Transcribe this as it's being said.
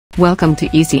Welcome to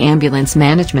Easy Ambulance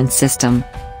Management System.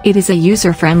 It is a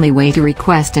user-friendly way to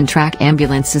request and track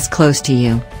ambulances close to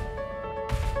you.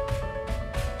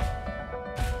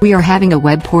 We are having a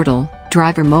web portal,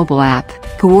 driver mobile app,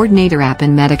 coordinator app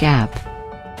and medic app.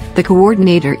 The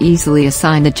coordinator easily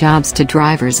assign the jobs to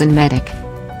drivers and medic.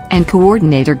 And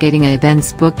coordinator getting a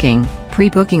events booking,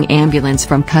 pre-booking ambulance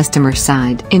from customer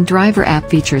side. In driver app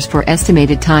features for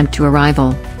estimated time to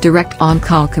arrival, direct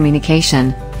on-call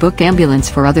communication, book ambulance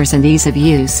for others and ease of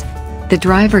use. The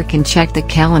driver can check the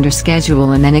calendar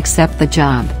schedule and then accept the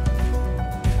job.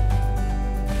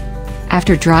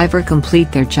 After driver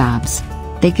complete their jobs,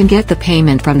 they can get the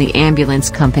payment from the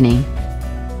ambulance company.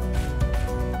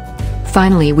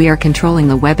 Finally, we are controlling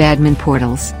the web admin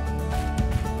portals.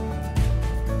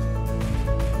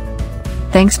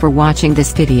 Thanks for watching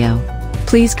this video.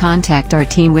 Please contact our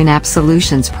team WinApp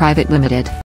Solutions Private Limited.